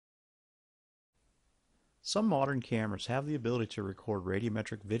Some modern cameras have the ability to record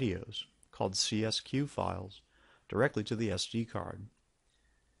radiometric videos, called CSQ files, directly to the SD card.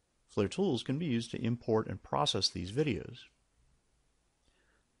 FLIR Tools can be used to import and process these videos.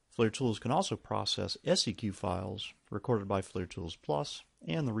 FLIR Tools can also process SEQ files recorded by FLIR Tools Plus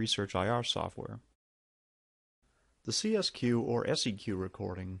and the Research IR software. The CSQ or SEQ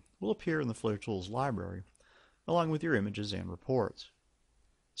recording will appear in the FLIR Tools library, along with your images and reports.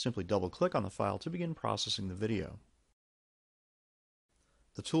 Simply double-click on the file to begin processing the video.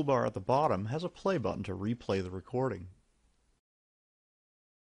 The toolbar at the bottom has a play button to replay the recording.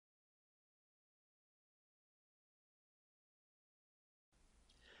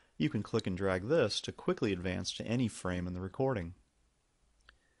 You can click and drag this to quickly advance to any frame in the recording.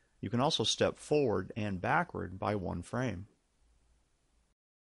 You can also step forward and backward by one frame.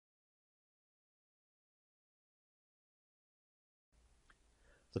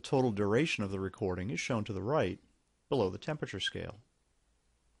 The total duration of the recording is shown to the right, below the temperature scale.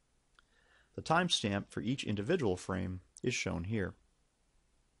 The timestamp for each individual frame is shown here.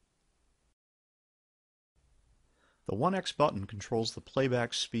 The 1x button controls the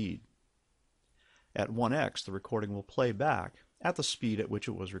playback speed. At 1x, the recording will play back at the speed at which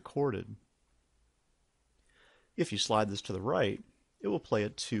it was recorded. If you slide this to the right, it will play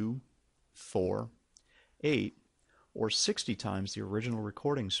at 2, 4, 8, or 60 times the original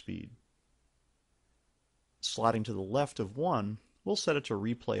recording speed. Sliding to the left of 1 will set it to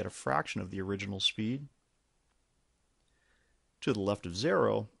replay at a fraction of the original speed. To the left of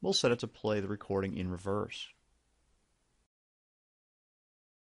 0 will set it to play the recording in reverse.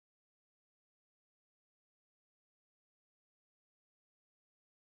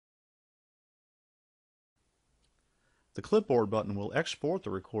 The clipboard button will export the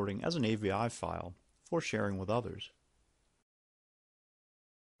recording as an AVI file for sharing with others.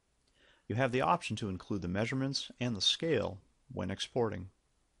 You have the option to include the measurements and the scale when exporting.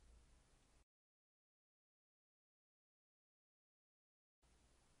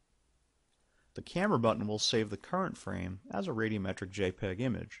 The camera button will save the current frame as a radiometric JPEG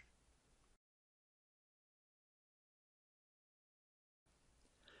image.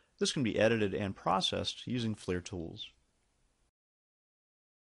 This can be edited and processed using FLIR Tools.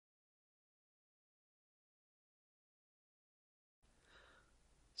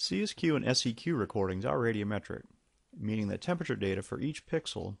 CSQ and SEQ recordings are radiometric, meaning that temperature data for each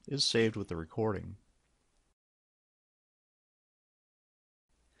pixel is saved with the recording.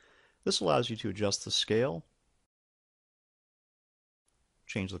 This allows you to adjust the scale,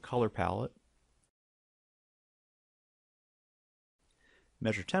 change the color palette,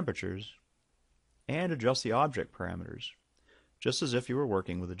 measure temperatures, and adjust the object parameters, just as if you were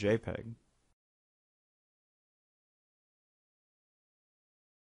working with a JPEG.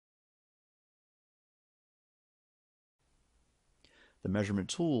 The measurement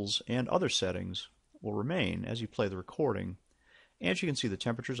tools and other settings will remain as you play the recording, and you can see the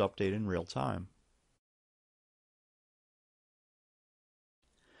temperatures updated in real time.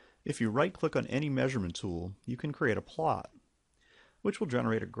 If you right-click on any measurement tool, you can create a plot, which will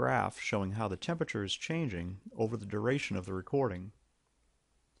generate a graph showing how the temperature is changing over the duration of the recording.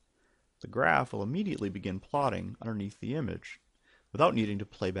 The graph will immediately begin plotting underneath the image, without needing to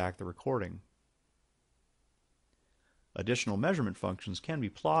play back the recording. Additional measurement functions can be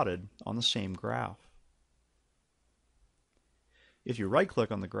plotted on the same graph. If you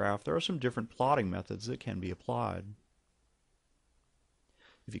right-click on the graph, there are some different plotting methods that can be applied.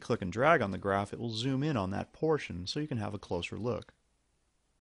 If you click and drag on the graph, it will zoom in on that portion so you can have a closer look.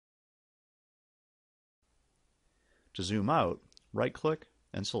 To zoom out, right-click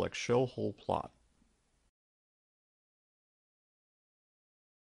and select Show Whole Plot.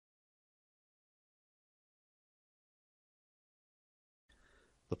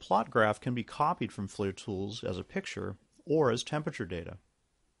 The plot graph can be copied from FLIR Tools as a picture or as temperature data.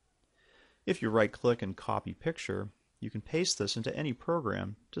 If you right-click and copy picture, you can paste this into any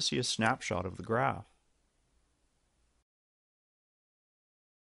program to see a snapshot of the graph.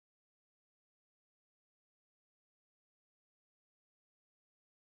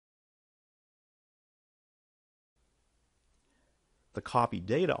 The Copy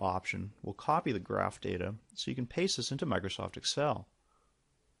Data option will copy the graph data so you can paste this into Microsoft Excel.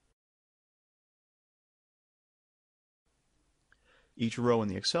 Each row in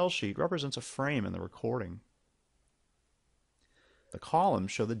the Excel sheet represents a frame in the recording. The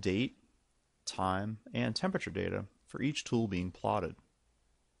columns show the date, time, and temperature data for each tool being plotted.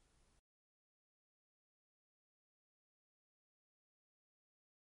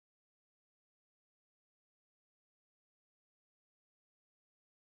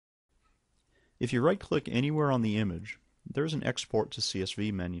 If you right-click anywhere on the image, there's an Export to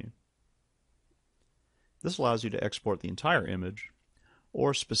CSV menu. This allows you to export the entire image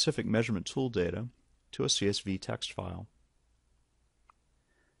or specific measurement tool data to a CSV text file.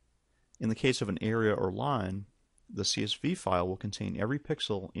 In the case of an area or line, the CSV file will contain every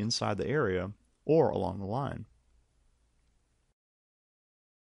pixel inside the area or along the line.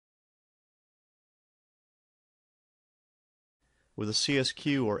 With a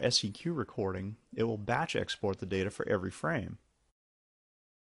CSQ or SEQ recording, it will batch export the data for every frame.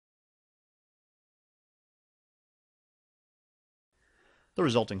 The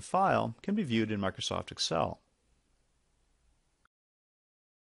resulting file can be viewed in Microsoft Excel.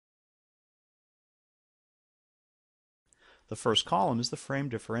 The first column is the frame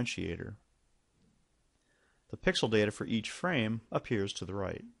differentiator. The pixel data for each frame appears to the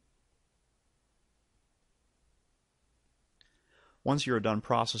right. Once you are done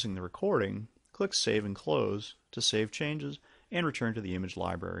processing the recording, click Save and Close to save changes and return to the image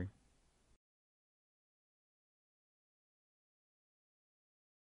library.